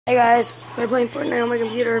Hey guys, we're playing Fortnite on my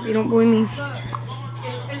computer if you don't believe me.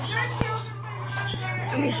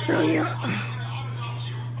 Let me show you.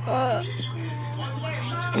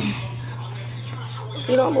 If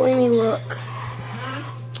you don't believe me, look.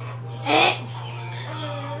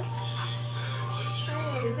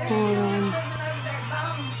 Hold on.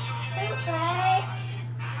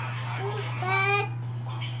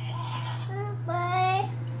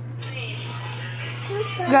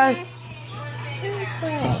 So guys,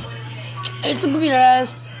 it's a computer,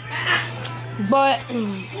 guys. But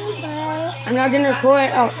I'm not gonna record.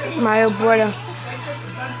 Oh, my brother.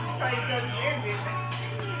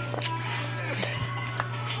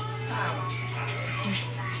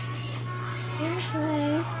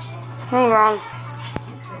 Hold on.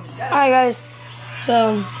 Alright, guys.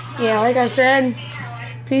 So, yeah, like I said,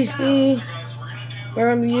 PC. We're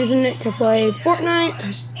gonna be using it to play Fortnite,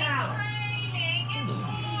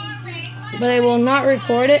 but I will not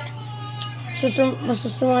record it. My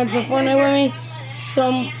sister wanted to play Fortnite with me,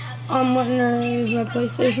 so I'm letting her use my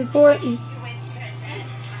PlayStation for it.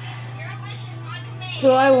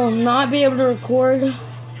 So I will not be able to record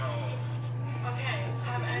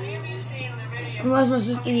unless my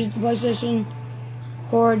sister uses the PlayStation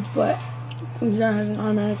records, but the computer has an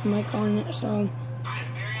automatic mic on it, so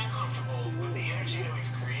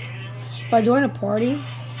if I join a party,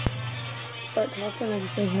 start talking, I can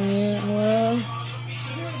say hey, hello.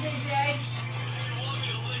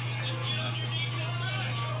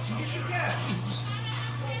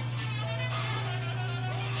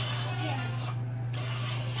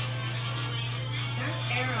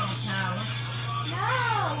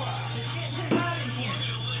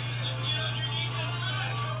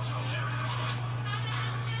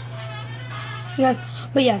 Yes,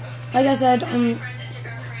 but yeah, like I said, right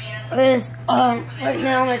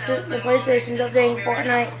now the PlayStation's updating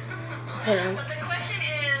Fortnite. Hold on.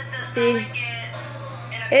 See,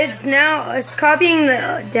 it's copying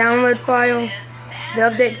the download file, the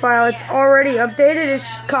update file. It's already updated. It's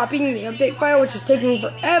just copying the update file, which is taking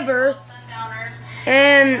forever.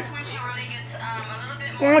 And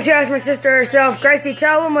why don't you ask my sister herself, Gracie?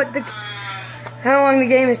 Tell them how long the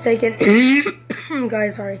game is taking.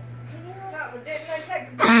 Guys, sorry.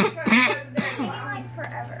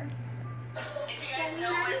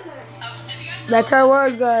 That's our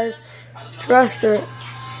word, guys. Trust it.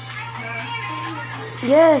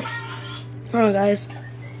 Yes. Hold on, guys.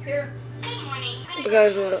 You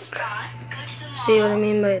guys, look. See what I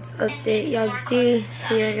mean by it's update? Y'all can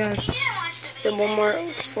see it, guys. Just one more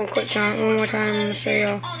time. I'm gonna show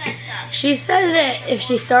y'all. She said that if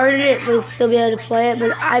she started it, we'd still be able to play it,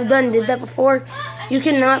 but I've did that before. You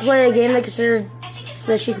cannot play a game that considers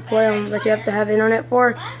that you can play on, that you have to have internet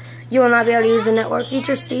for. You will not be able to use the network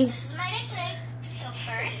feature. See?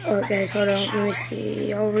 Alright, guys, hold on. Let me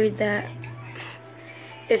see. I'll read that.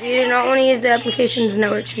 If you do not want to use the application's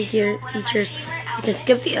network features, you can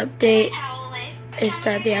skip the update and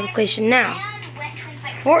start the application now.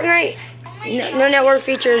 Fortnite, no network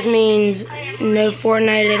features means no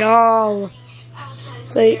Fortnite at all.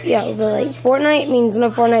 So yeah, but like Fortnite means no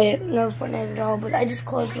Fortnite at all. But I just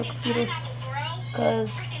closed my computer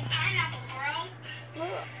because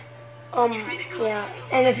yeah.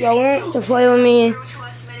 And if y'all want to play with me,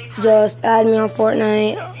 just add me on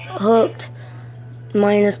Fortnite, Hooked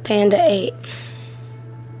minus Panda 8.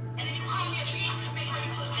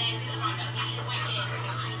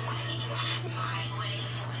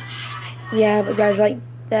 Yeah, but guys, like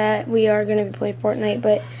that, we are gonna be playing Fortnite.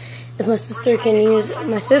 But if my sister could use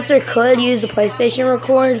the PlayStation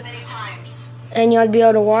record, and y'all be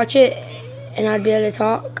able to watch it, and I'd be able to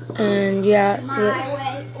talk, and yeah.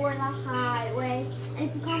 Highway or the highway, and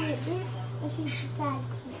if you call me a bitch, I should be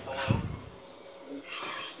fast.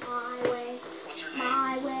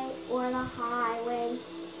 My way or the highway.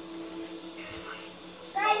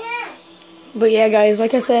 But yeah, guys,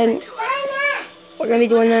 like I said, we're gonna be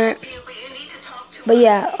doing that. But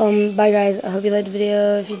yeah, bye guys. I hope you liked the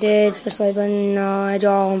video. If you did, smash the like button. I'll add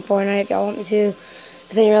y'all on Fortnite if y'all want me to.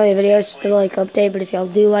 This ain't really a video, it's just a like update. But if y'all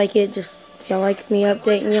do like it, if y'all like me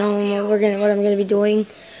updating y'all on what I'm gonna be doing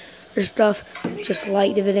or stuff, just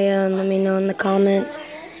like the video and let me know in the comments.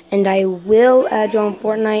 And I will add y'all on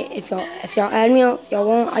Fortnite if y'all add me on. If y'all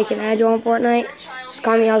won't, I can add y'all on Fortnite. Just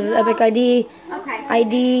call me out as Epic ID,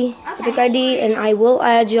 Epic ID, and I will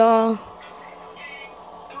add y'all.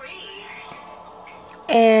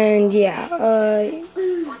 And yeah,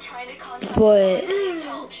 but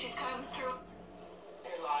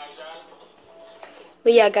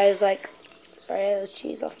yeah, guys, like, sorry, that was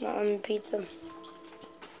cheese off my pizza.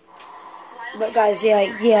 But guys, yeah,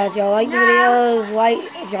 if y'all like the videos,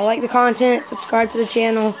 if y'all like the content, subscribe to the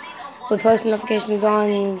channel with post notifications on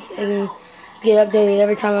and get updated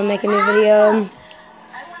every time I make a new video.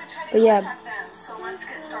 But yeah,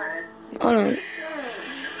 hold on.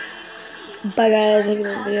 Bye guys, hope you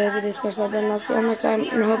like the video. If you did, smash that button. I'll see you all next time,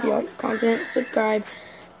 and I hope you like the content. Subscribe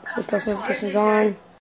with post notifications on.